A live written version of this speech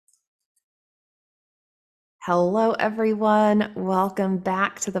Hello, everyone. Welcome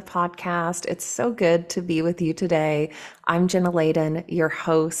back to the podcast. It's so good to be with you today. I'm Jenna Layden, your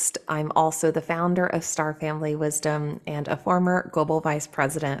host. I'm also the founder of Star Family Wisdom and a former global vice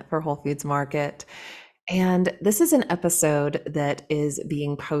president for Whole Foods Market. And this is an episode that is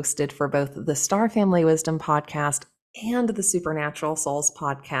being posted for both the Star Family Wisdom podcast and the Supernatural Souls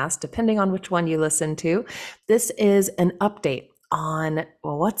podcast, depending on which one you listen to. This is an update on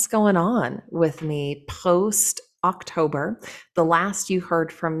what's going on with me post October. The last you heard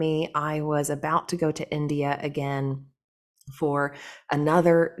from me, I was about to go to India again for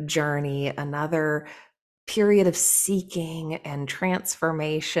another journey, another period of seeking and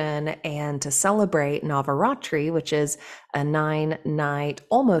transformation, and to celebrate Navaratri, which is a 9-night,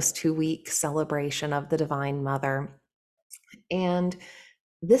 almost 2-week celebration of the Divine Mother. And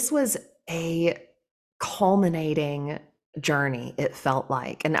this was a culminating journey, it felt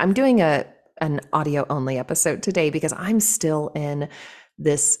like. And I'm doing an audio only episode today because I'm still in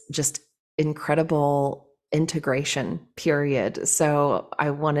this just incredible integration period. So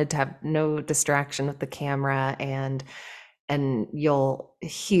I wanted to have no distraction with the camera, and you'll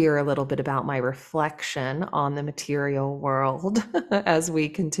hear a little bit about my reflection on the material world as we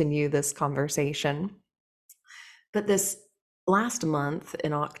continue this conversation. But this last month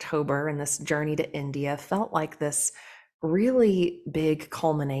in October and this journey to India felt like this really big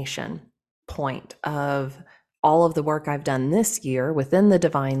culmination point of all of the work I've done this year within the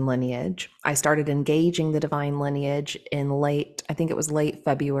divine lineage. I started engaging the divine lineage in I think it was late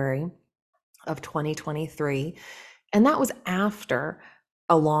February of 2023. And that was after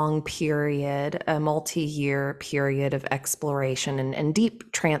a long period, a multi-year period of exploration and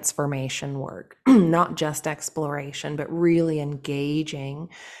deep transformation work, not just exploration, but really engaging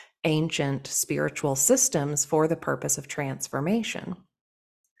ancient spiritual systems for the purpose of transformation.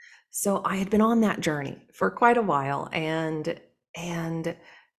 So I had been on that journey for quite a while and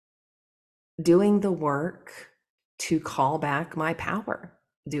doing the work to call back my power,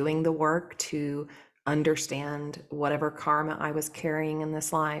 doing the work to understand whatever karma I was carrying in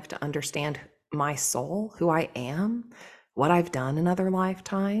this life, to understand my soul, who I am, what I've done in other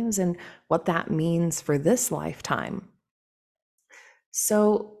lifetimes, and what that means for this lifetime.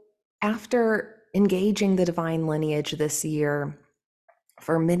 So, after engaging the divine lineage this year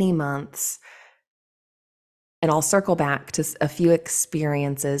for many months, and I'll circle back to a few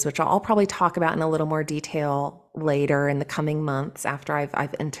experiences, which I'll probably talk about in a little more detail later in the coming months after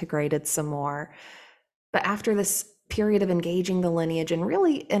I've integrated some more. But after this period of engaging the lineage and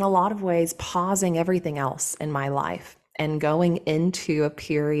really, in a lot of ways, pausing everything else in my life and going into a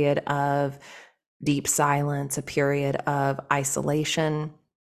period of deep silence, a period of isolation,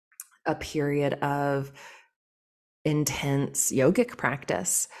 a period of intense yogic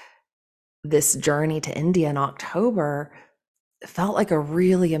practice, this journey to India in October felt like a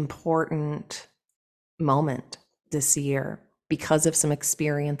really important moment this year because of some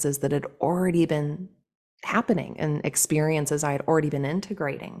experiences that had already been happening and experiences I had already been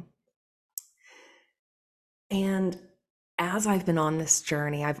integrating. And as I've been on this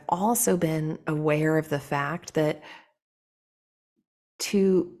journey, I've also been aware of the fact that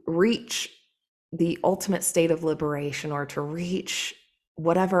to reach the ultimate state of liberation, or to reach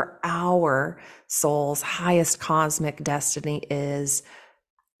whatever our soul's highest cosmic destiny is,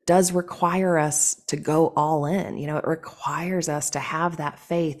 does require us to go all in. It requires us to have that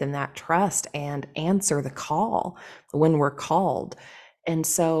faith and that trust and answer the call when we're called. And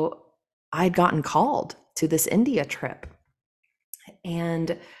so I'd gotten called to this India trip,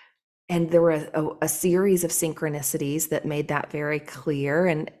 and there were a series of synchronicities that made that very clear.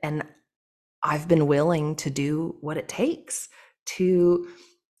 And I've been willing to do what it takes to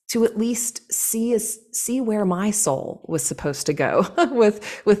at least see where my soul was supposed to go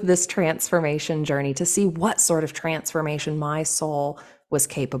with this transformation journey, to see what sort of transformation my soul was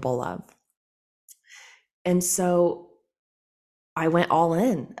capable of. And so I went all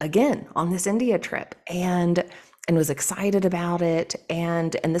in again on this India trip, and was excited about it.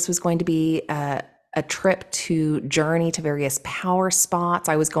 And this was going to be a trip to journey to various power spots.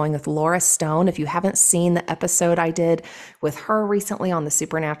 I was going with Laura Stone. If you haven't seen the episode I did with her recently on the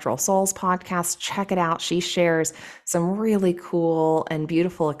Supernatural Souls podcast, check it out. She shares some really cool and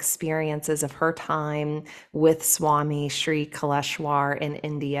beautiful experiences of her time with Swami Sri Kaleshwar in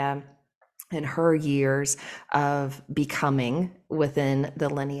India in her years of becoming within the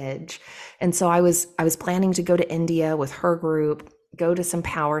lineage. And so I was planning to go to India with her group, go to some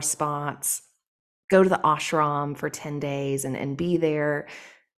power spots, go to the ashram for 10 days and be there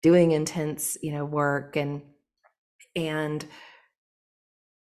doing intense, work. And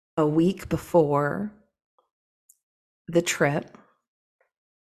a week before the trip,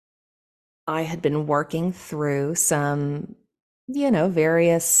 I had been working through some,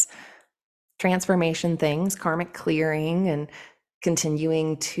 various transformation things, karmic clearing, and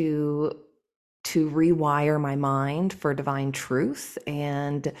continuing to rewire my mind for divine truth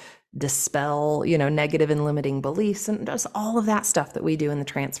and dispel, negative and limiting beliefs and just all of that stuff that we do in the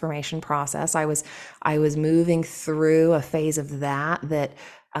transformation process. I was moving through a phase of that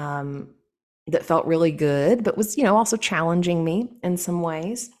felt really good, but was, also challenging me in some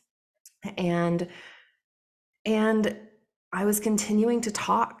ways. And and I was continuing to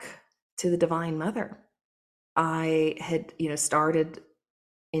talk to the Divine Mother. I had, started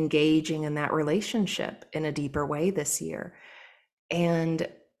engaging in that relationship in a deeper way this year. And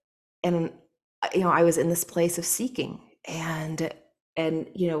and I was in this place of seeking and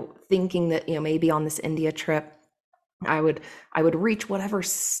thinking that, maybe on this India trip I would reach whatever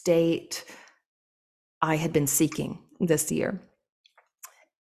state I had been seeking this year.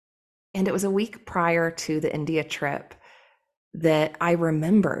 And it was a week prior to the India trip that I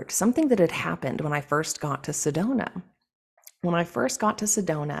remembered something that had happened when I first got to Sedona. When I first got to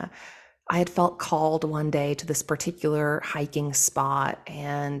Sedona, I had felt called one day to this particular hiking spot,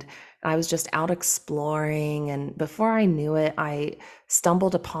 and I was just out exploring. And before I knew it, I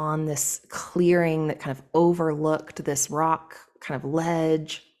stumbled upon this clearing that kind of overlooked this rock kind of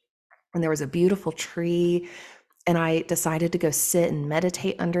ledge. And there was a beautiful tree. And I decided to go sit and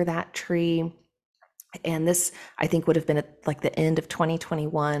meditate under that tree. And this, I think, would have been at like the end of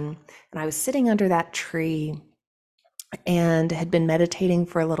 2021. And I was sitting under that tree and had been meditating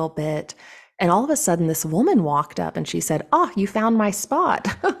for a little bit. And all of a sudden, this woman walked up and she said, "Oh, you found my spot."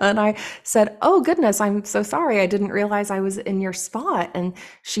 And I said, "Oh, goodness, I'm so sorry. I didn't realize I was in your spot." And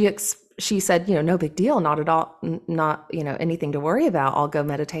she said, "No big deal, not at all, not, anything to worry about. I'll go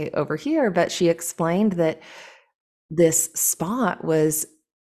meditate over here." But she explained that this spot was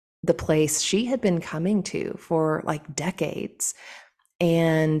the place she had been coming to for like decades.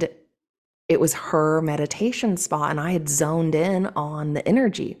 And it was her meditation spot, and I had zoned in on the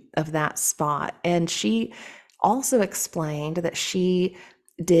energy of that spot. And she also explained that she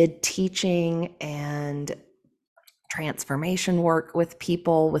did teaching and transformation work with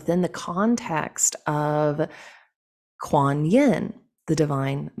people within the context of Kuan Yin, the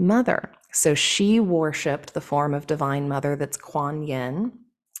Divine Mother. So she worshiped the form of Divine Mother that's Kuan Yin.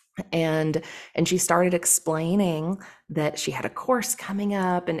 And she started explaining that she had a course coming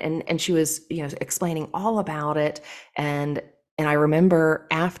up, and she was, explaining all about it. And I remember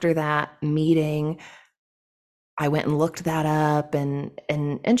after that meeting, I went and looked that up and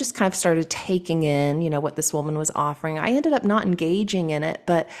just kind of started taking in, what this woman was offering. I ended up not engaging in it,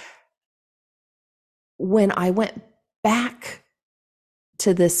 but when I went back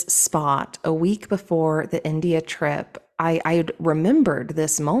to this spot a week before the India trip, I remembered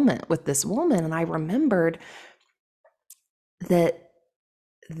this moment with this woman, and I remembered that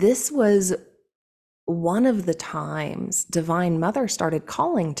this was one of the times Divine Mother started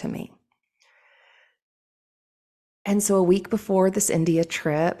calling to me. And so a week before this India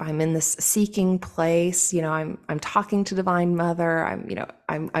trip, I'm in this seeking place. I'm talking to Divine Mother.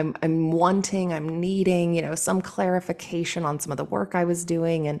 I'm wanting, I'm needing, some clarification on some of the work I was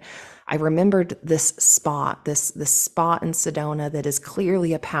doing. And I remembered this spot, this spot in Sedona that is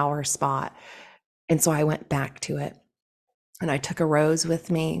clearly a power spot. And so I went back to it, and I took a rose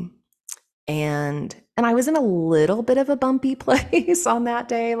with me. And I was in a little bit of a bumpy place on that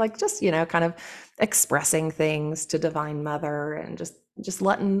day, like just, kind of expressing things to Divine Mother and just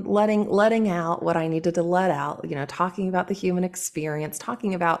letting out what I needed to let out, talking about the human experience,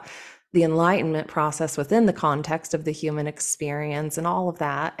 talking about the enlightenment process within the context of the human experience and all of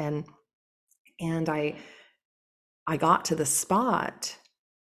that. And I got to the spot,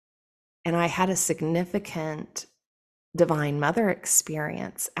 and I had a significant Divine Mother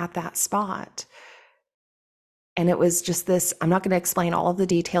experience at that spot. And it was just this, I'm not going to explain all of the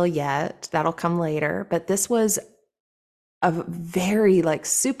detail yet, that'll come later, but this was a very like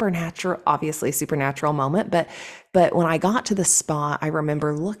obviously supernatural moment. But when I got to the spot, I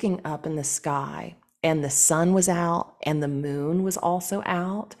remember looking up in the sky, and the sun was out and the moon was also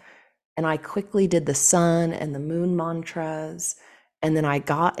out. And I quickly did the sun and the moon mantras. And then I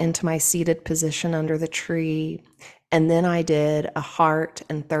got into my seated position under the tree. And then I did a heart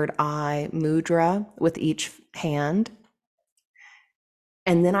and third eye mudra with each hand.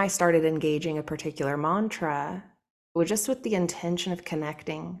 And then I started engaging a particular mantra, just with the intention of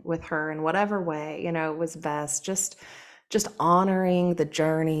connecting with her in whatever way, was best. Just honoring the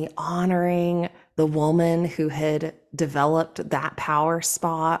journey, honoring the woman who had developed that power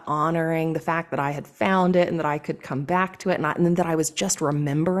spot, honoring the fact that I had found it and that I could come back to it, and then that I was just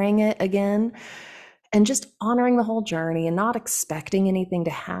remembering it again, and just honoring the whole journey and not expecting anything to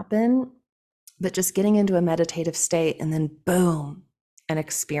happen, but just getting into a meditative state. And then, boom, an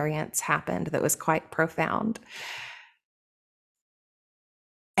experience happened that was quite profound.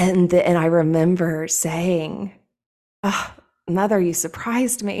 And I remember saying, oh, Mother, you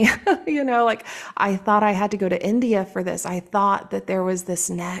surprised me. Like, I thought I had to go to India for this. I thought that there was this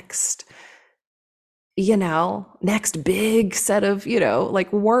next big set of,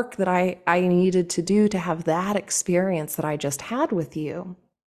 like, work that I needed to do to have that experience that I just had with you.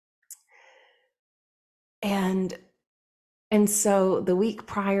 And so the week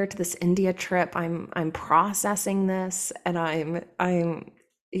prior to this India trip, I'm processing this, and I'm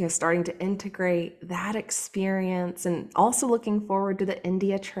starting to integrate that experience, and also looking forward to the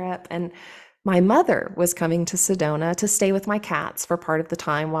India trip. And my mother was coming to Sedona to stay with my cats for part of the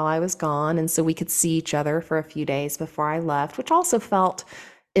time while I was gone, and so we could see each other for a few days before I left, which also felt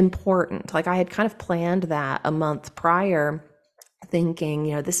important. Like, I had kind of planned that a month prior,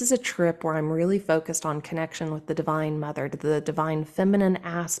 thinking, this is a trip where I'm really focused on connection with the Divine Mother, the divine feminine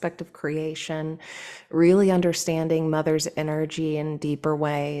aspect of creation, really understanding Mother's energy in deeper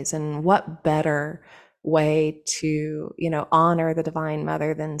ways. And what better way to, honor the Divine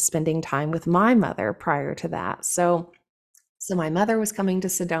Mother than spending time with my mother prior to that? So my mother was coming to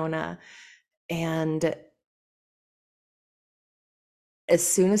Sedona, and as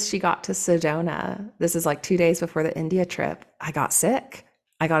soon as she got to Sedona, this is like 2 days before the India trip, I got sick.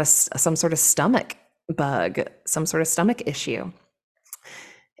 I got some sort of stomach bug, some sort of stomach issue.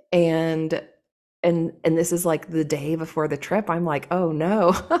 And this is like the day before the trip. I'm like, oh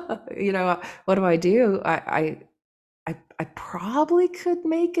no, what do I do? I probably could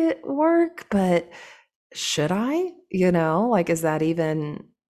make it work, but should I? Like, is that even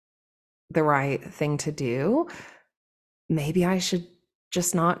the right thing to do? Maybe I should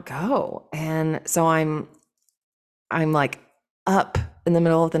just not go. And so I'm like up in the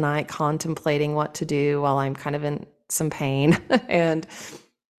middle of the night contemplating what to do while I'm kind of in some pain.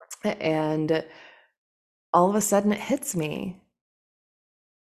 and all of a sudden it hits me.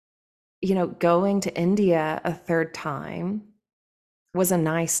 Going to India a third time was a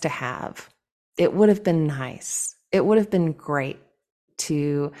nice to have. It would have been nice. It would have been great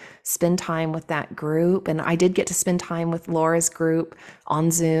to spend time with that group. And I did get to spend time with Laura's group on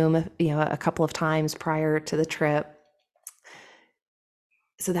Zoom, a couple of times prior to the trip.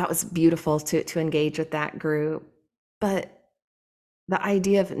 So that was beautiful to engage with that group. But the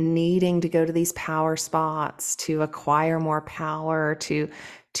idea of needing to go to these power spots to acquire more power,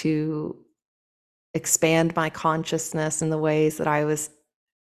 to expand my consciousness in the ways that I was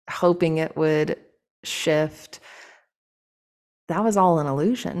hoping it would shift, that was all an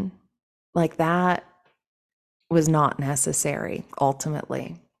illusion. Like, that was not necessary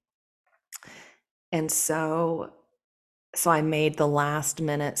ultimately. And so I made the last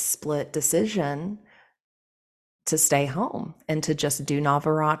minute split decision to stay home and to just do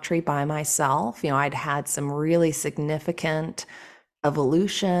Navaratri by myself. I'd had some really significant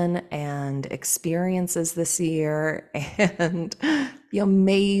evolution and experiences this year, and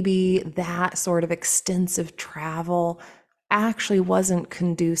maybe that sort of extensive travel actually wasn't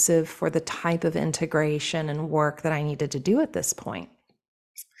conducive for the type of integration and work that I needed to do at this point.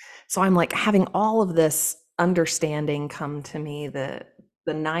 So I'm like having all of this understanding come to me the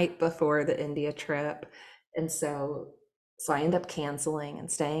night before the India trip. And so I end up canceling and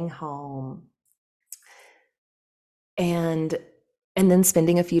staying home, and then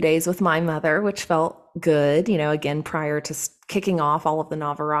spending a few days with my mother, which felt good, again, prior to kicking off all of the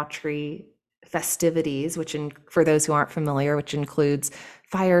Navaratri festivities, which, for those who aren't familiar, which includes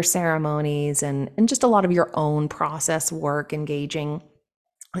fire ceremonies and just a lot of your own process work, engaging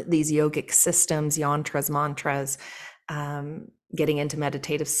these yogic systems, yantras, mantras, getting into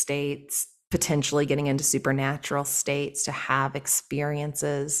meditative states, potentially getting into supernatural states to have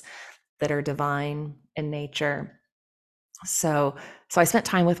experiences that are divine in nature. So I spent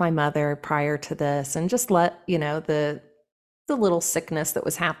time with my mother prior to this, and just let, the little sickness that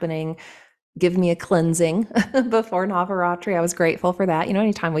was happening give me a cleansing before Navaratri. I was grateful for that.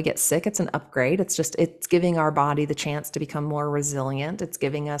 Anytime we get sick, it's an upgrade. It's giving our body the chance to become more resilient. It's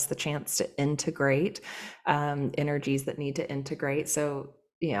giving us the chance to integrate energies that need to integrate. So,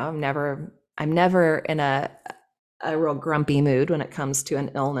 I'm never in a real grumpy mood when it comes to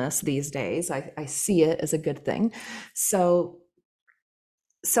an illness these days. I see it as a good thing. So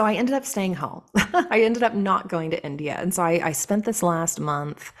I ended up staying home. I ended up not going to India. And so I spent this last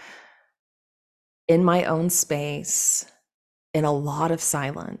month in my own space, in a lot of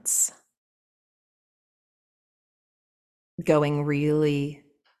silence, going really,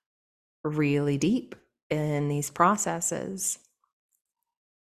 really deep in these processes.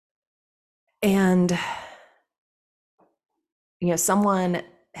 And, someone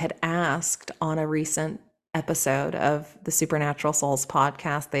had asked on a recent episode of the Supernatural Souls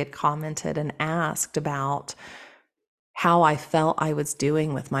podcast, they had commented and asked about how I felt I was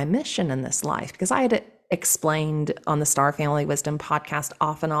doing with my mission in this life, because I had explained on the Star Family Wisdom podcast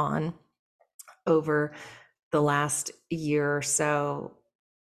off and on over the last year or so,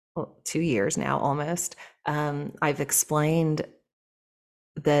 well, 2 years now almost. I've explained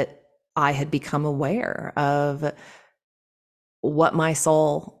that I had become aware of what my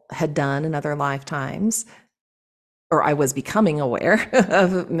soul had done in other lifetimes, or I was becoming aware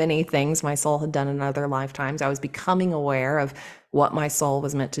of many things my soul had done in other lifetimes. I was becoming aware of what my soul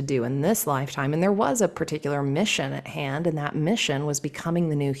was meant to do in this lifetime. And there was a particular mission at hand, and that mission was becoming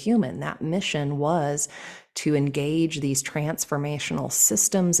the new human. That mission was to engage these transformational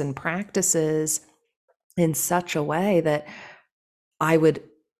systems and practices in such a way that I would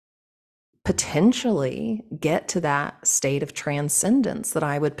potentially get to that state of transcendence, that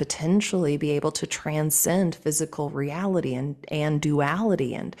I would potentially be able to transcend physical reality and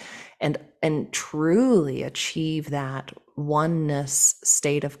duality and truly achieve that oneness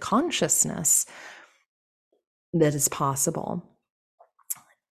state of consciousness that is possible.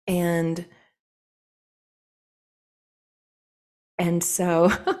 And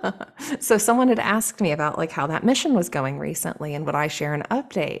so so someone had asked me about like how that mission was going recently, and would I share an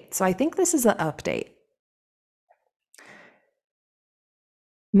update? So I think this is an update.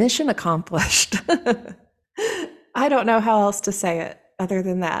 Mission accomplished. I don't know how else to say it other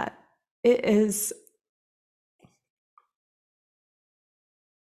than that. It is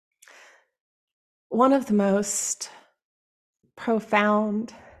one of the most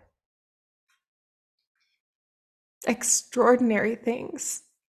profound, extraordinary things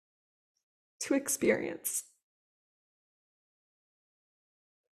to experience.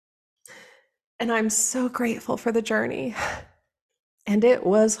 And I'm so grateful for the journey. And it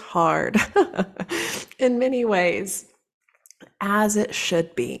was hard in many ways, as it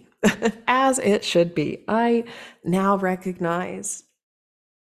should be. As it should be. I now recognize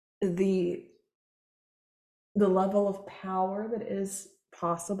the level of power that is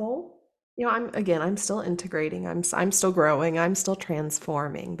possible. I'm still integrating. I'm still growing. I'm still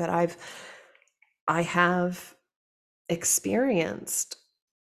transforming, but I have experienced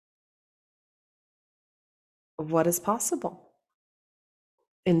what is possible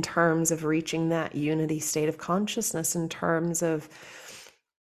in terms of reaching that unity state of consciousness, in terms of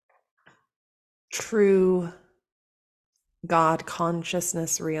true God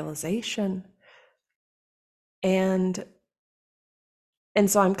consciousness realization. And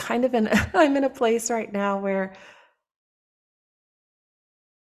so I'm kind of I'm in a place right now where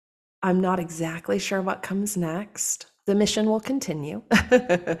I'm not exactly sure what comes next. The mission will continue,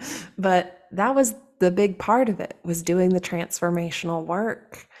 but that was the big part of it, was doing the transformational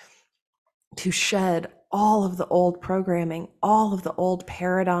work to shed all of the old programming, all of the old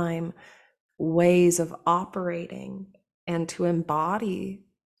paradigm ways of operating, and to embody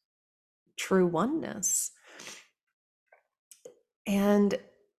true oneness. And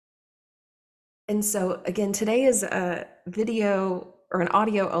so again, today is a video or an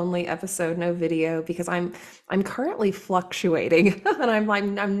audio only episode, no video, because I'm currently fluctuating and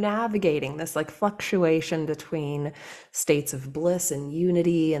I'm navigating this like fluctuation between states of bliss and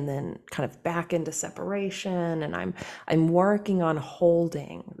unity, and then kind of back into separation. And I'm working on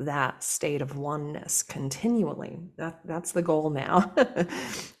holding that state of oneness continually. That's the goal now.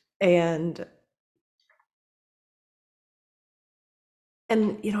 and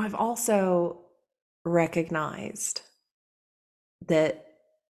I've also recognized that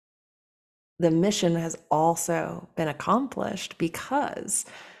the mission has also been accomplished because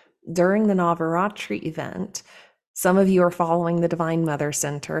during the Navaratri event, some of you are following the Divine Mother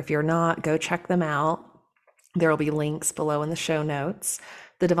Center. If you're not, go check them out. There will be links below in the show notes.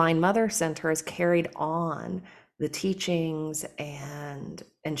 The Divine Mother Center has carried on the teachings and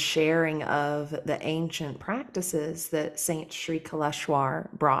sharing of the ancient practices that Saint Sri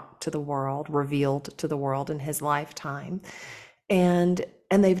Kaleshwar brought to the world, revealed to the world in his lifetime. And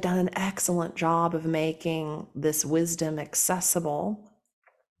they've done an excellent job of making this wisdom accessible.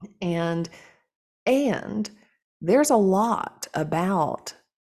 And there's a lot about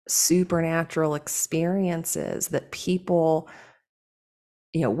supernatural experiences that people,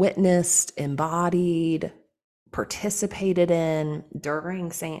 witnessed, embodied, participated in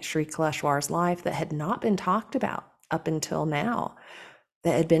during Saint Sri Kaleshwar's life that had not been talked about up until now,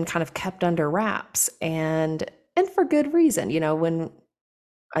 that had been kind of kept under wraps, and for good reason. When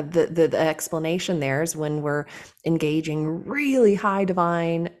the explanation there is, when we're engaging really high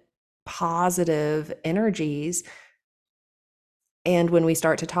divine positive energies, and when we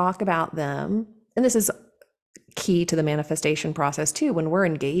start to talk about them, and this is key to the manifestation process too, when we're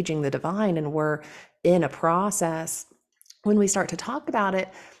engaging the divine and we're in a process, when we start to talk about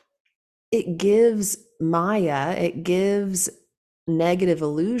it, it gives Maya, it gives negative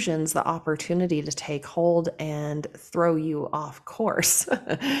illusions the opportunity to take hold and throw you off course.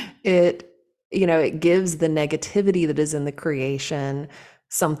 It gives the negativity that is in the creation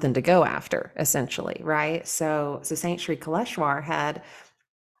something to go after, essentially, right? So Saint Sri Kaleshwar had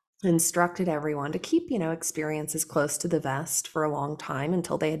instructed everyone to keep, experiences close to the vest for a long time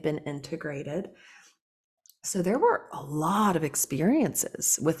until they had been integrated. So there were a lot of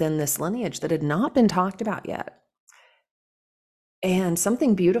experiences within this lineage that had not been talked about yet. And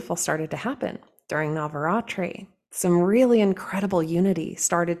something beautiful started to happen during Navaratri. Some really incredible unity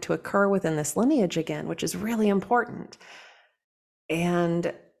started to occur within this lineage again, which is really important.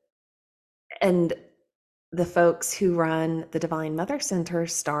 And the folks who run the Divine Mother Center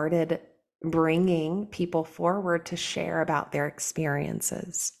started bringing people forward to share about their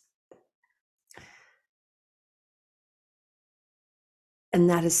experiences. And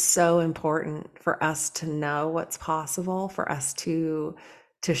that is so important for us to know what's possible, for us to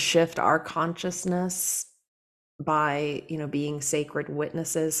shift our consciousness by, being sacred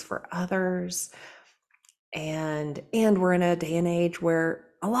witnesses for others. And we're in a day and age where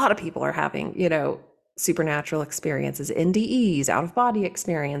a lot of people are having, supernatural experiences, NDEs, out of body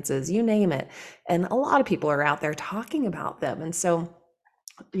experiences, you name it. And a lot of people are out there talking about them. And so,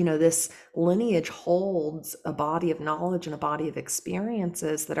 this lineage holds a body of knowledge and a body of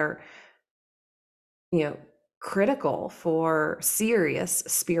experiences that are, critical for serious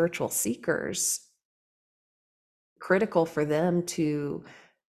spiritual seekers, critical for them to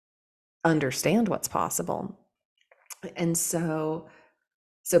understand what's possible. And so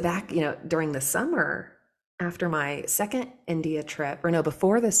back, during the summer, after my second India trip, or no,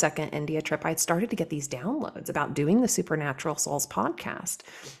 before the second India trip, I'd started to get these downloads about doing the Supernatural Souls podcast.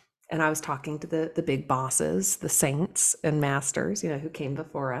 And I was talking to the big bosses, the saints and masters, who came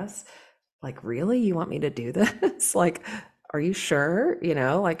before us. Like, really? You want me to do this? Like, are you sure?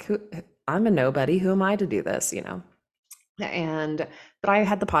 Like, I'm a nobody. Who am I to do this? But I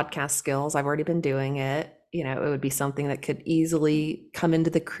had the podcast skills. I've already been doing it. It would be something that could easily come into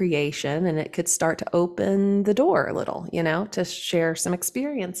the creation, and it could start to open the door a little, to share some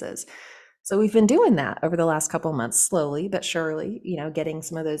experiences. So we've been doing that over the last couple of months, slowly but surely, getting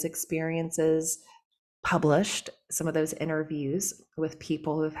some of those experiences published, some of those interviews with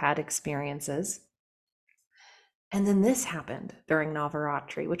people who've had experiences. And then this happened during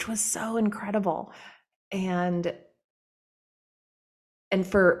Navaratri, which was so incredible. And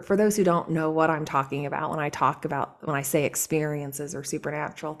for those who don't know what I'm talking about, when I say experiences or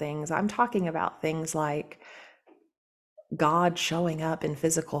supernatural things, I'm talking about things like God showing up in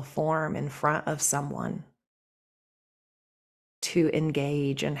physical form in front of someone to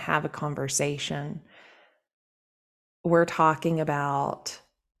engage and have a conversation. We're talking about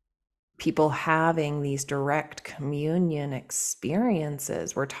people having these direct communion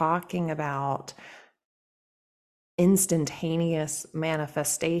experiences. We're talking about instantaneous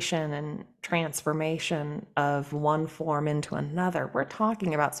manifestation and transformation of one form into another. We're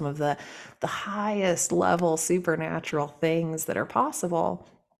talking about some of the highest level supernatural things that are possible.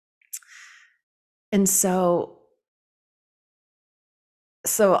 And so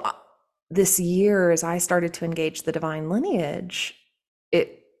this year, as I started to engage the divine lineage,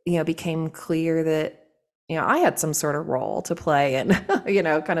 it became clear that I had some sort of role to play in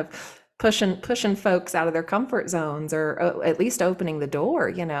kind of pushing folks out of their comfort zones, or at least opening the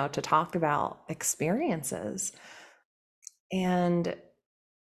door to talk about experiences. And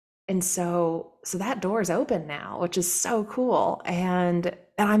so that door is open now, which is so cool. And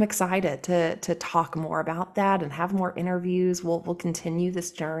I'm excited to talk more about that and have more interviews. We'll continue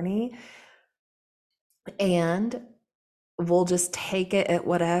this journey, and we'll just take it at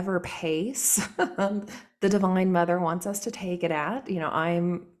whatever pace the Divine Mother wants us to take it at.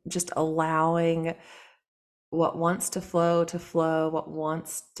 I'm just allowing what wants to flow, what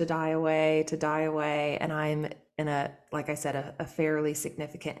wants to die away. And I'm in like I said, a fairly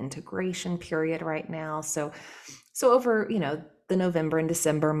significant integration period right now. So over, the November and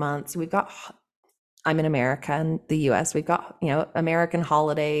December months, we've got I'm in America and the US. We've got, American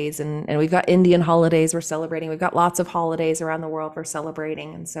holidays and we've got Indian holidays we're celebrating. We've got lots of holidays around the world we're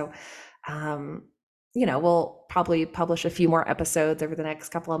celebrating. And so, um, we'll probably publish a few more episodes over the next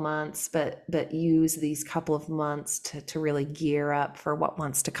couple of months, but use these couple of months to really gear up for what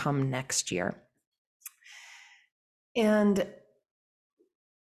wants to come next year. And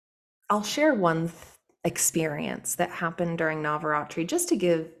I'll share one experience that happened during Navaratri just to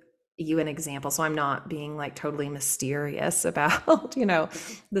give you an example. So I'm not being like totally mysterious about,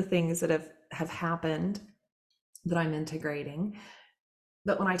 the things that have happened that I'm integrating.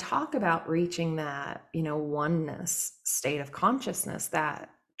 But when I talk about reaching that, oneness state of consciousness,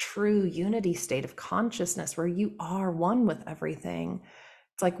 that true unity state of consciousness where you are one with everything,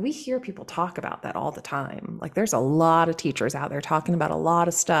 it's like we hear people talk about that all the time. Like there's a lot of teachers out there talking about a lot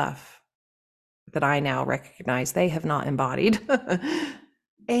of stuff that I now recognize they have not embodied.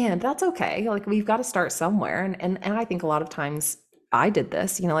 And that's okay. Like we've got to start somewhere. And I think a lot of times I did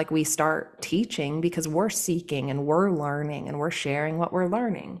this, like we start teaching because we're seeking and we're learning and we're sharing what we're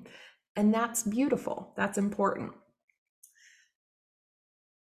learning. And that's beautiful. That's important.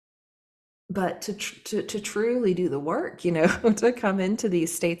 But to truly do the work, to come into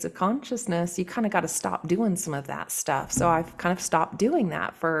these states of consciousness, you kind of got to stop doing some of that stuff. So I've kind of stopped doing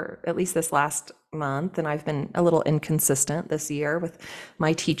that for at least this last month, and I've been a little inconsistent this year with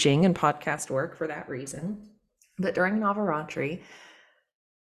my teaching and podcast work for that reason. But during Navaratri,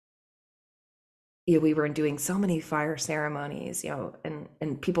 we were doing so many fire ceremonies,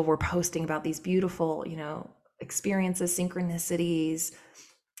 and people were posting about these beautiful, experiences, synchronicities,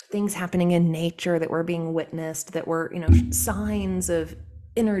 things happening in nature that were being witnessed, that were, signs of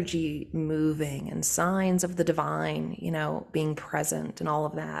energy moving and signs of the divine, being present and all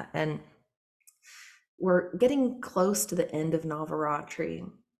of that. And we're getting close to the end of Navaratri.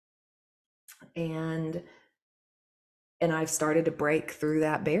 And I've started to break through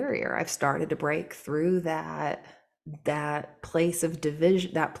that barrier. I've started to break through that place of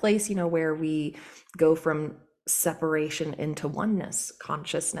division, that place, where we go from separation into oneness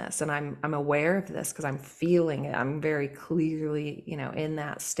consciousness. And I'm aware of this because I'm feeling it. I'm very clearly, in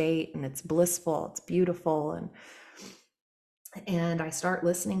that state, and it's blissful, it's beautiful. And I start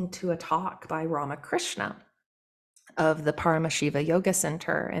listening to a talk by Ramakrishna of the Paramashiva Yoga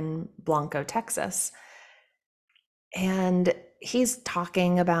Center in Blanco, Texas. And he's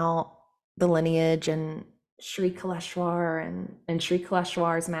talking about the lineage and Sri Kaleshwar and Sri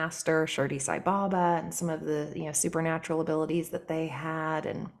Kaleshwar's master, Shirdi Sai Baba, and some of the, supernatural abilities that they had.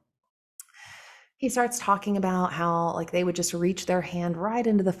 And he starts talking about how like they would just reach their hand right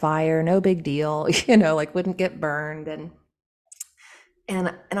into the fire, no big deal, like wouldn't get burned.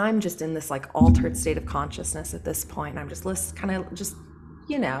 And I'm just in this like altered state of consciousness at this point. I'm just kind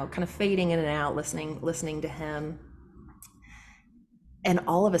of fading in and out, listening to him. And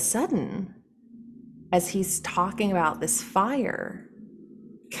all of a sudden, as he's talking about this fire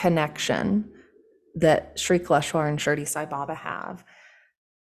connection that Sri Kaleshwar and Shirdi Sai Baba have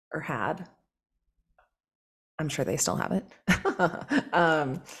or had, I'm sure they still have it.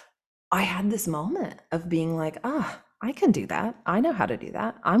 I had this moment of being like, I can do that. I know how to do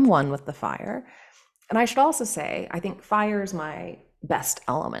that. I'm one with the fire. And I should also say, I think fire is my best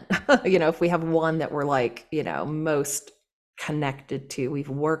element. If we have one that we're like, most connected to, we've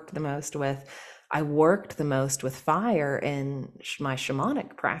worked the most with. I worked the most with fire in my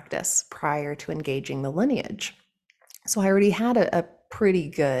shamanic practice prior to engaging the lineage. So I already had a pretty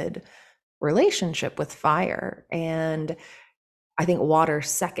good relationship with fire. And I think water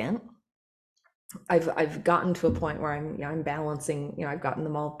second. I've gotten to a point where I'm balancing, I've gotten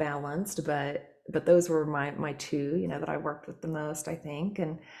them all balanced, but those were my two, that I worked with the most, I think.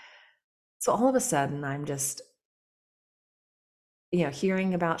 And so all of a sudden I'm just,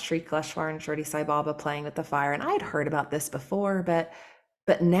 hearing about Sri Kaleshwar and Shirdi Sai Baba playing with the fire. And I had heard about this before, but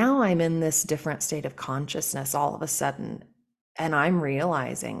now I'm in this different state of consciousness all of a sudden. And I'm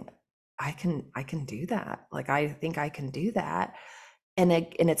realizing I can do that. Like, I think I can do that. And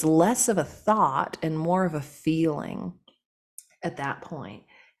it's less of a thought and more of a feeling at that point.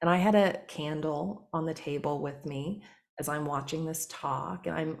 And I had a candle on the table with me as I'm watching this talk,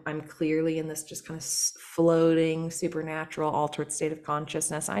 and I'm clearly in this just kind of floating, supernatural, altered state of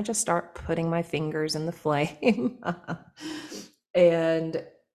consciousness. I just start putting my fingers in the flame, and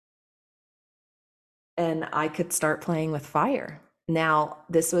I could start playing with fire. Now,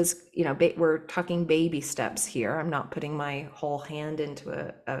 this was, we're talking baby steps here. I'm not putting my whole hand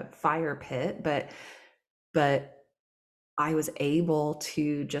into a fire pit, but I was able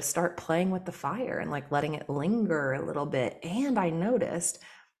to just start playing with the fire and like letting it linger a little bit. And I noticed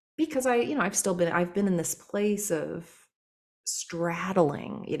because I've been in this place of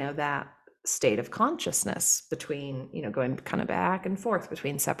straddling, that state of consciousness between, going kind of back and forth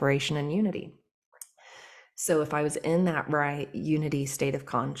between separation and unity. So if I was in that right unity state of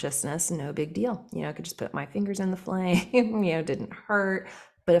consciousness, no big deal. I could just put my fingers in the flame, didn't hurt.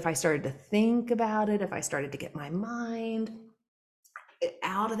 But if I started to think about it, if I started to get my mind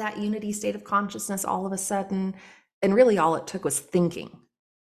out of that unity state of consciousness all of a sudden, and really all it took was thinking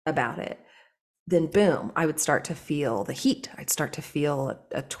about it, then boom, I would start to feel the heat. I'd start to feel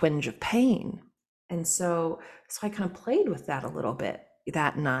a twinge of pain. And so I kind of played with that a little bit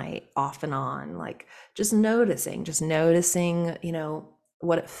that night, off and on, like just noticing,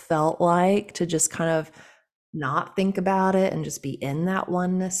 what it felt like to just kind of not think about it and just be in that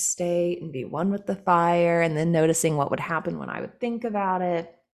oneness state and be one with the fire, and then noticing what would happen when I would think about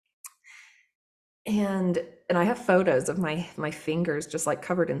it. And I have photos of my fingers just like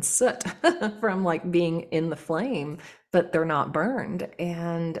covered in soot from like being in the flame, but they're not burned.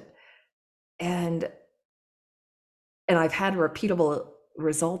 And I've had repeatable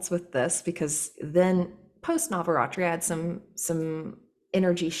results with this, because then post Navaratri, I had some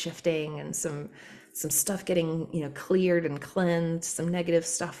energy shifting and some stuff getting, cleared and cleansed, some negative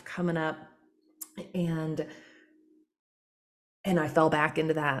stuff coming up. And I fell back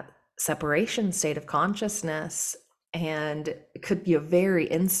into that separation state of consciousness, and could very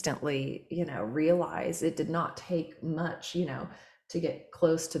instantly, realize it did not take much, to get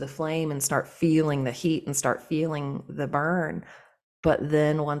close to the flame and start feeling the heat and start feeling the burn. But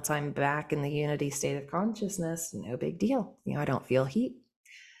then once I'm back in the unity state of consciousness, no big deal. I don't feel heat.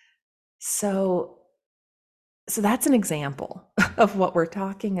 So that's an example of what we're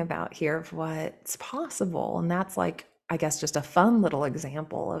talking about here, of what's possible. And that's like, I guess, just a fun little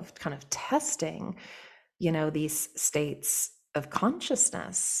example of kind of testing, these states of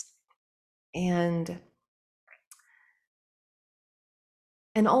consciousness. And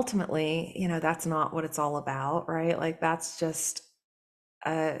ultimately, that's not what it's all about, right? Like, that's just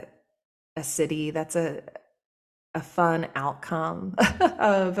a city, that's a fun outcome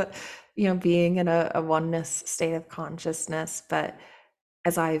of, being in a oneness state of consciousness. But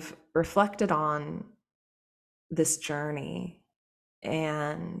as I've reflected on this journey,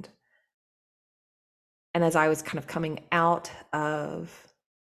 and as I was kind of coming out of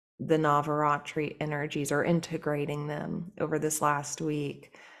the Navaratri energies, or integrating them over this last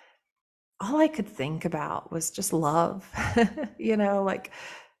week, all I could think about was just love, like,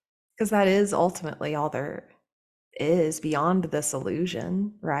 because that is ultimately all there is beyond this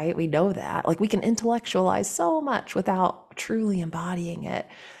illusion, right? We know that. Like, we can intellectualize so much without truly embodying it.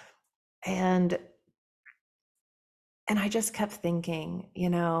 And I just kept thinking,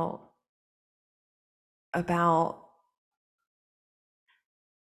 about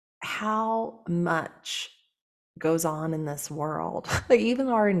how much goes on in this world. Like, even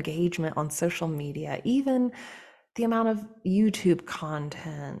our engagement on social media, even the amount of YouTube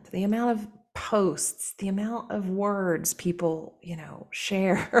content, the amount of posts, the amount of words people,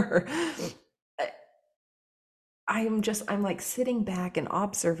 share. I'm like sitting back in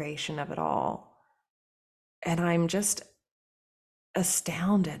observation of it all, and I'm just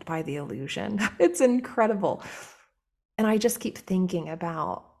astounded by the illusion. It's incredible. And I just keep thinking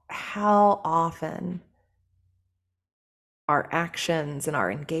about how often our actions and our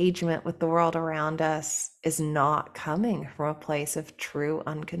engagement with the world around us is not coming from a place of true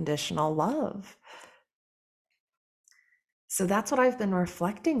unconditional love. So that's what I've been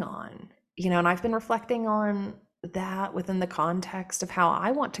reflecting on, and I've been reflecting on that within the context of how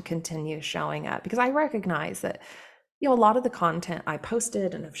I want to continue showing up, because I recognize that, a lot of the content I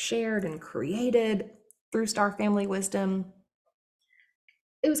posted and have shared and created through Star Family Wisdom,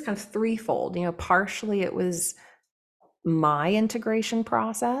 it was kind of threefold. Partially it was my integration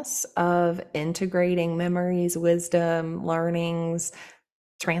process of integrating memories, wisdom, learnings,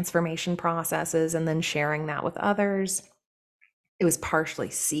 transformation processes, and then sharing that with others. It was partially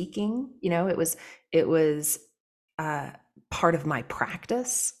seeking, it was part of my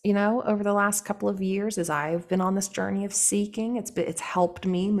practice, over the last couple of years, as I've been on this journey of seeking. It's helped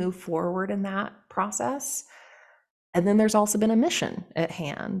me move forward in that process. And then there's also been a mission at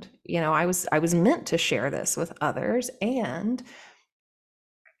hand. I was meant to share this with others, and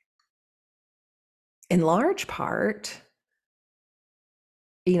in large part,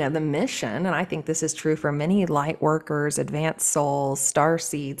 the mission, and I think this is true for many light workers, advanced souls, star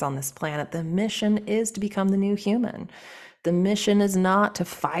seeds on this planet, the mission is to become the new human. The mission is not to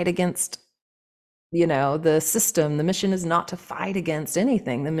fight against, the system. The mission is not to fight against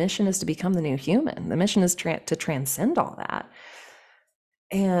anything. The mission is to become the new human. The mission is to transcend all that.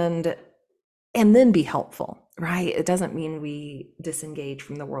 and and then be helpful, right? It doesn't mean we disengage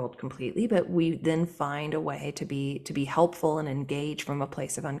from the world completely, but we then find a way to be helpful and engage from a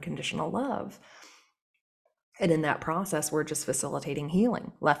place of unconditional love. And in that process, we're just facilitating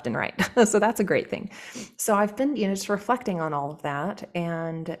healing left and right. So that's a great thing. So I've been, just reflecting on all of that,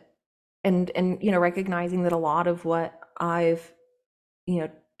 and recognizing that a lot of what I've,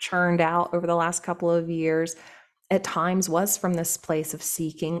 churned out over the last couple of years at times was from this place of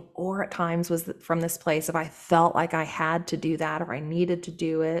seeking, or at times was from this place of I felt like I had to do that, or I needed to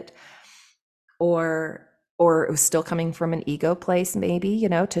do it, or it was still coming from an ego place, maybe,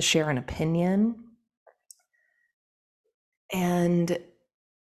 to share an opinion. And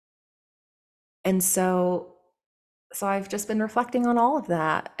so I've just been reflecting on all of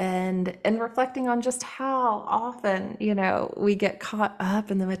that, and reflecting on just how often, we get caught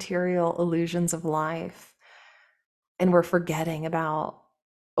up in the material illusions of life, and we're forgetting about,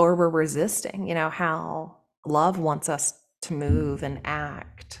 or we're resisting, how love wants us to move and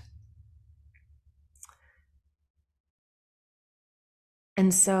act.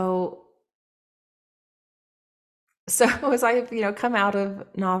 And so as I've, come out of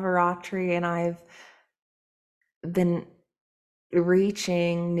Navaratri, and I've been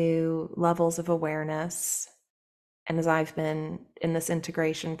reaching new levels of awareness, and as I've been in this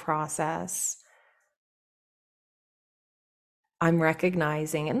integration process, I'm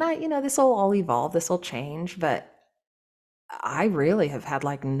recognizing, and that, this will all evolve, this will change, but I really have had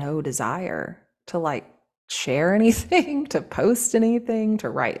like no desire to like share anything, to post anything, to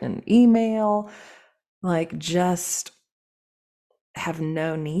write an email, like just have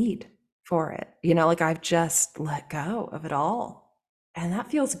no need for it. Like I've just let go of it all. And that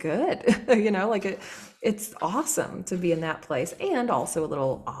feels good. Like it's awesome to be in that place, and also a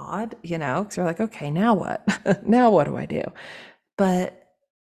little odd, because you're like, okay, now what? Now what do I do? But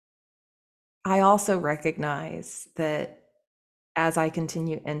I also recognize that as I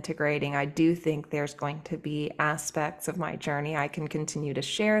continue integrating, I do think there's going to be aspects of my journey I can continue to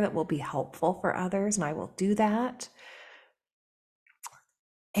share that will be helpful for others, and I will do that.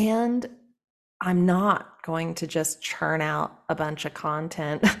 And I'm not going to just churn out a bunch of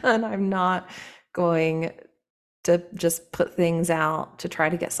content, and I'm not going to just put things out to try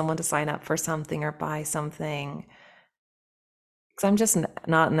to get someone to sign up for something or buy something, because I'm just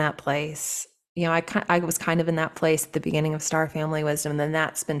not in that place. I was kind of in that place at the beginning of Star Family Wisdom, and then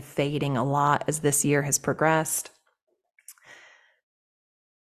that's been fading a lot as this year has progressed.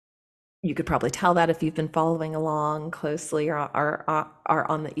 You could probably tell that if you've been following along closely, or are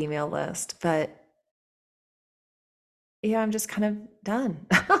on the email list. But yeah, I'm just kind of done.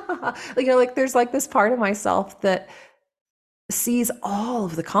 Like there's like this part of myself that sees all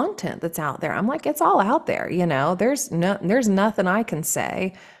of the content that's out there. I'm like, it's all out there, there's nothing I can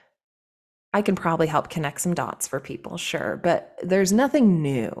say. I can probably help connect some dots for people, sure, but there's nothing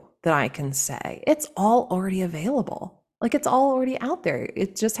new that I can say. It's all already available. Like it's all already out there.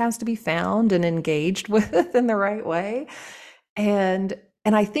 It just has to be found and engaged with in the right way. And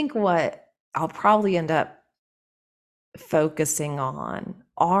I think what I'll probably end up focusing on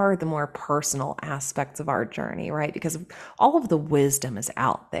are the more personal aspects of our journey, right? Because all of the wisdom is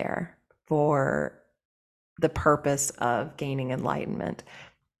out there for the purpose of gaining enlightenment.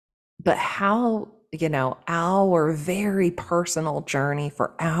 But how, our very personal journey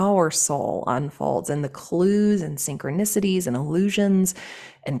for our soul unfolds, and the clues and synchronicities and illusions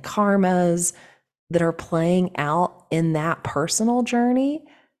and karmas that are playing out in that personal journey,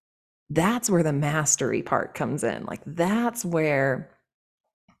 that's where the mastery part comes in. Like that's where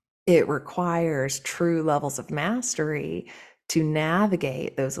it requires true levels of mastery to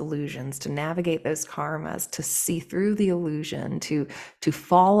navigate those illusions, to navigate those karmas, to see through the illusion, to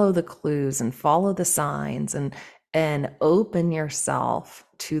follow the clues and follow the signs, and open yourself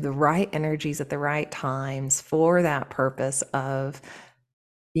to the right energies at the right times for that purpose of,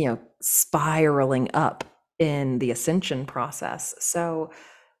 spiraling up in the ascension process. So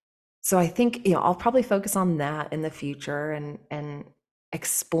I think, I'll probably focus on that in the future, and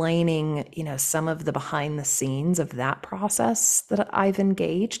explaining, some of the behind the scenes of that process that I've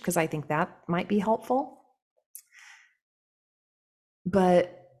engaged, because I think that might be helpful.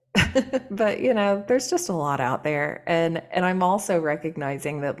 But but there's just a lot out there, and I'm also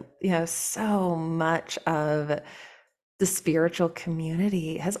recognizing that, so much of the spiritual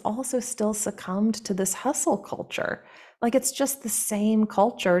community has also still succumbed to this hustle culture. Like it's just the same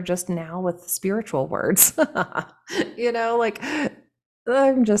culture, just now with spiritual words. Like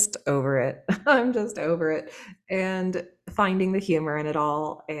I'm just over it. I'm just over it. And finding the humor in it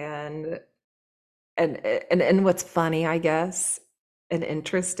all. And what's funny, I guess, and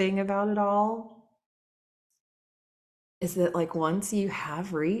interesting about it all is that, like, once you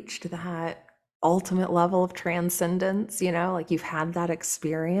have reached that ultimate level of transcendence, like you've had that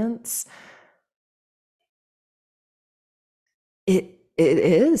experience, it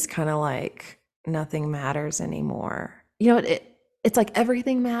is kind of like nothing matters anymore. It's like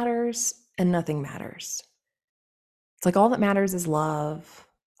everything matters and nothing matters. It's like all that matters is love.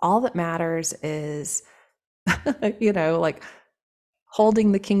 All that matters is, like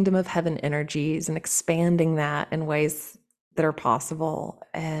holding the kingdom of heaven energies and expanding that in ways that are possible.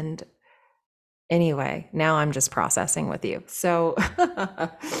 And anyway, now I'm just processing with you. So,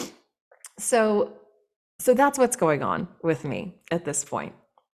 so, so that's what's going on with me at this point.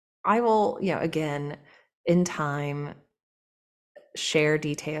 I will, again, in time, share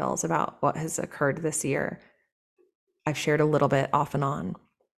details about what has occurred this year. I've shared a little bit off and on.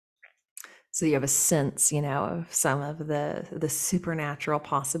 So you have a sense, of some of the supernatural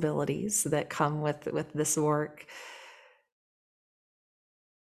possibilities that come with this work.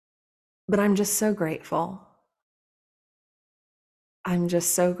 But I'm just so grateful. I'm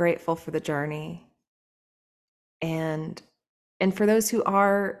just so grateful for the journey. And for those who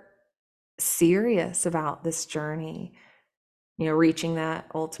are serious about this journey, reaching that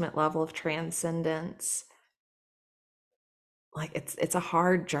ultimate level of transcendence, like it's a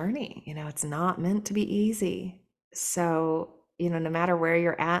hard journey. It's not meant to be easy. So, no matter where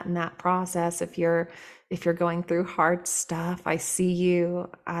you're at in that process, if you're going through hard stuff, I see you.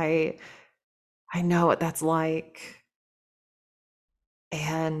 I know what that's like.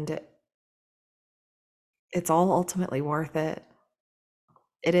 And it's all ultimately worth it.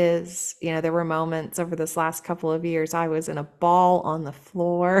 It is. There were moments over this last couple of years I was in a ball on the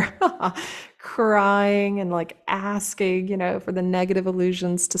floor, crying and like asking, for the negative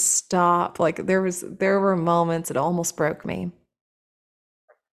illusions to stop. Like there were moments it almost broke me.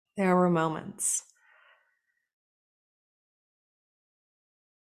 There were moments.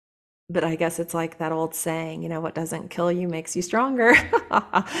 But I guess it's like that old saying, what doesn't kill you makes you stronger.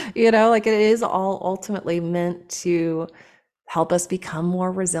 Like it is all ultimately meant to help us become more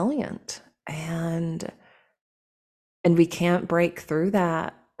resilient. And we can't break through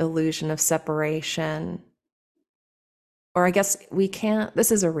that illusion of separation. Or I guess we can't,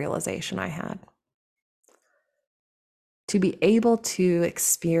 this is a realization I had. To be able to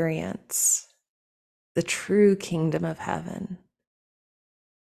experience the true kingdom of heaven,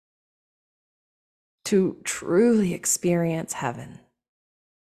 to truly experience heaven,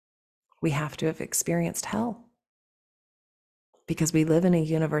 we have to have experienced hell, because we live in a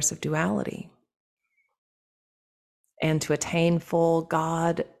universe of duality. And to attain full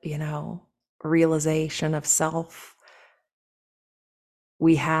God, realization of self,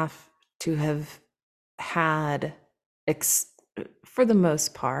 we have to have had, for the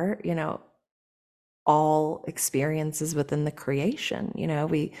most part, all experiences within the creation.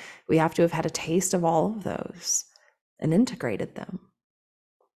 We have to have had a taste of all of those and integrated them.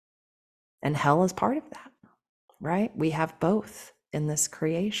 And hell is part of that, right? We have both in this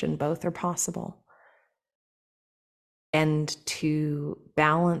creation, both are possible. And to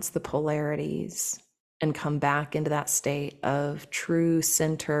balance the polarities and come back into that state of true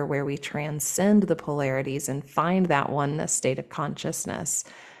center where we transcend the polarities and find that oneness state of consciousness,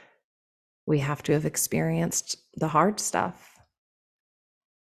 we have to have experienced the hard stuff.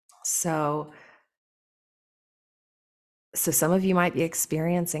 So some of you might be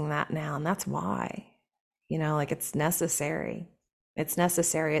experiencing that now, and that's why, like it's necessary. It's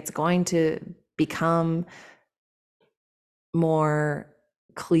necessary. It's going to become more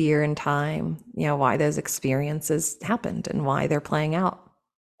clear in time, why those experiences happened and why they're playing out.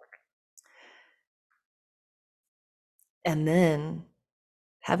 And then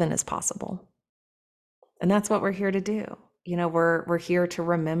heaven is possible. And that's what we're here to do. We're here to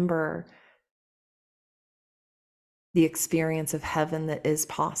remember the experience of heaven that is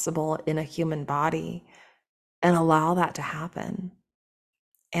possible in a human body and allow that to happen.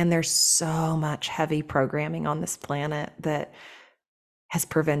 And there's so much heavy programming on this planet that has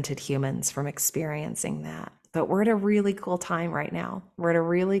prevented humans from experiencing that. But we're at a really cool time right now. We're at a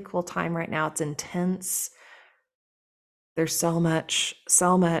really cool time right now. It's intense. There's so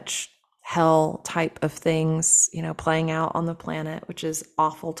much hell type of things, playing out on the planet, which is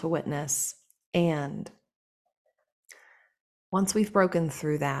awful to witness. And once we've broken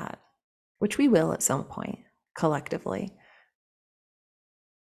through that, which we will at some point collectively,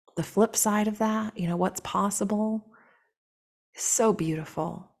 the flip side of that, what's possible is so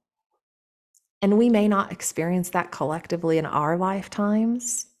beautiful. And we may not experience that collectively in our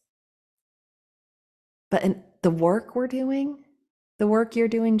lifetimes, but in the work we're doing, The work you're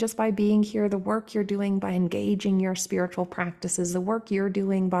doing just by being here, the work you're doing by engaging your spiritual practices, the work you're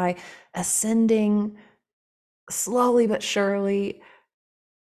doing by ascending slowly but surely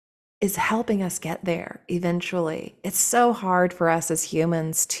is helping us get there eventually. It's so hard for us as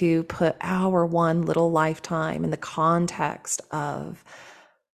humans to put our one little lifetime in the context of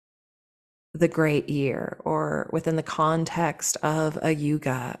the great year, or within the context of a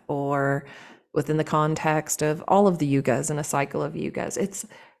yuga, or within the context of all of the yugas in a cycle of yugas.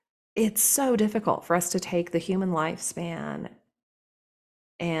 It's so difficult for us to take the human lifespan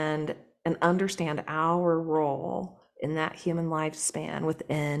and understand our role in that human lifespan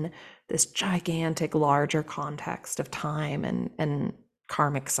within this gigantic larger context of time and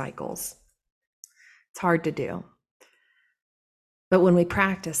karmic cycles. It's hard to do. But when we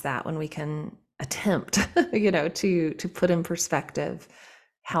practice that, when we can attempt, to put in perspective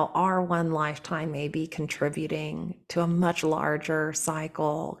how our one lifetime may be contributing to a much larger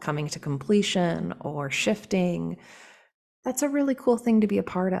cycle coming to completion or shifting, that's a really cool thing to be a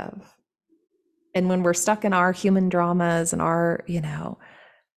part of. And when we're stuck in our human dramas and our,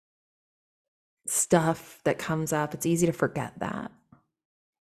 stuff that comes up, it's easy to forget that.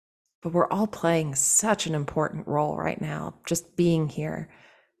 But we're all playing such an important role right now, just being here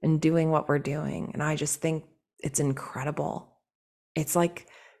and doing what we're doing. And I just think it's incredible. It's like,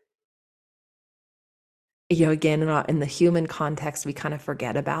 again, in the human context, we kind of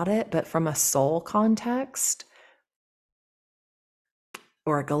forget about it, but from a soul context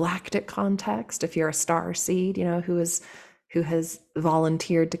or a galactic context, if you're a star seed, who has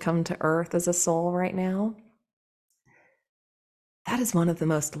volunteered to come to Earth as a soul right now, that is one of the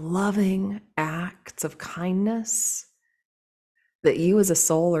most loving acts of kindness that you as a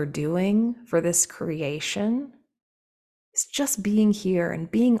soul are doing for this creation. It's just being here and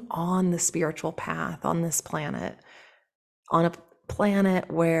being on the spiritual path on this planet, on a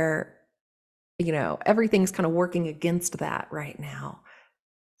planet where, everything's kind of working against that right now.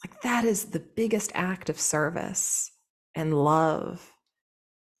 Like, that is the biggest act of service and love.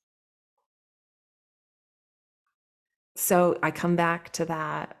 So I come back to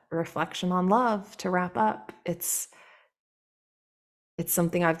that reflection on love to wrap up. It's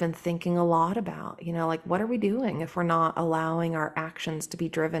something I've been thinking a lot about, like, what are we doing if we're not allowing our actions to be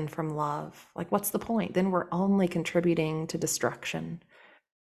driven from love? Like, what's the point? Then we're only contributing to destruction.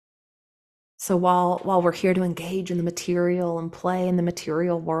 So while we're here to engage in the material and play in the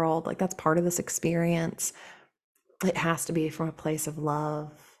material world, like, that's part of this experience, it has to be from a place of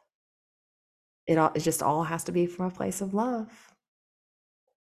love. It just all has to be from a place of love.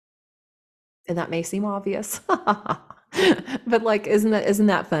 And that may seem obvious. But like, isn't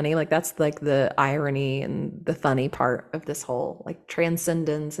that funny? Like, that's like the irony and the funny part of this whole like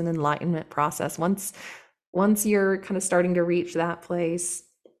transcendence and enlightenment process. Once you're kind of starting to reach that place,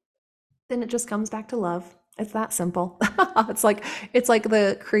 then it just comes back to love. It's that simple. It's like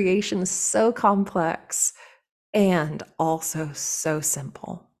the creation is so complex and also so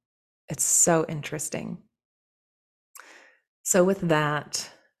simple. It's so interesting. So with that,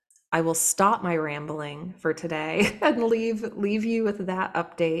 I will stop my rambling for today and leave you with that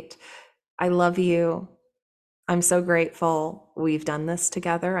update. I love you. I'm so grateful we've done this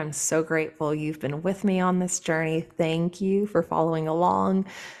together. I'm so grateful you've been with me on this journey. Thank you for following along.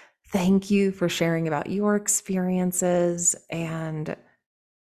 Thank you for sharing about your experiences, and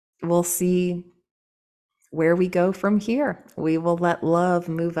we'll see where we go from here. We will let love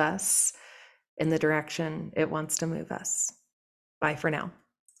move us in the direction it wants to move us. Bye for now.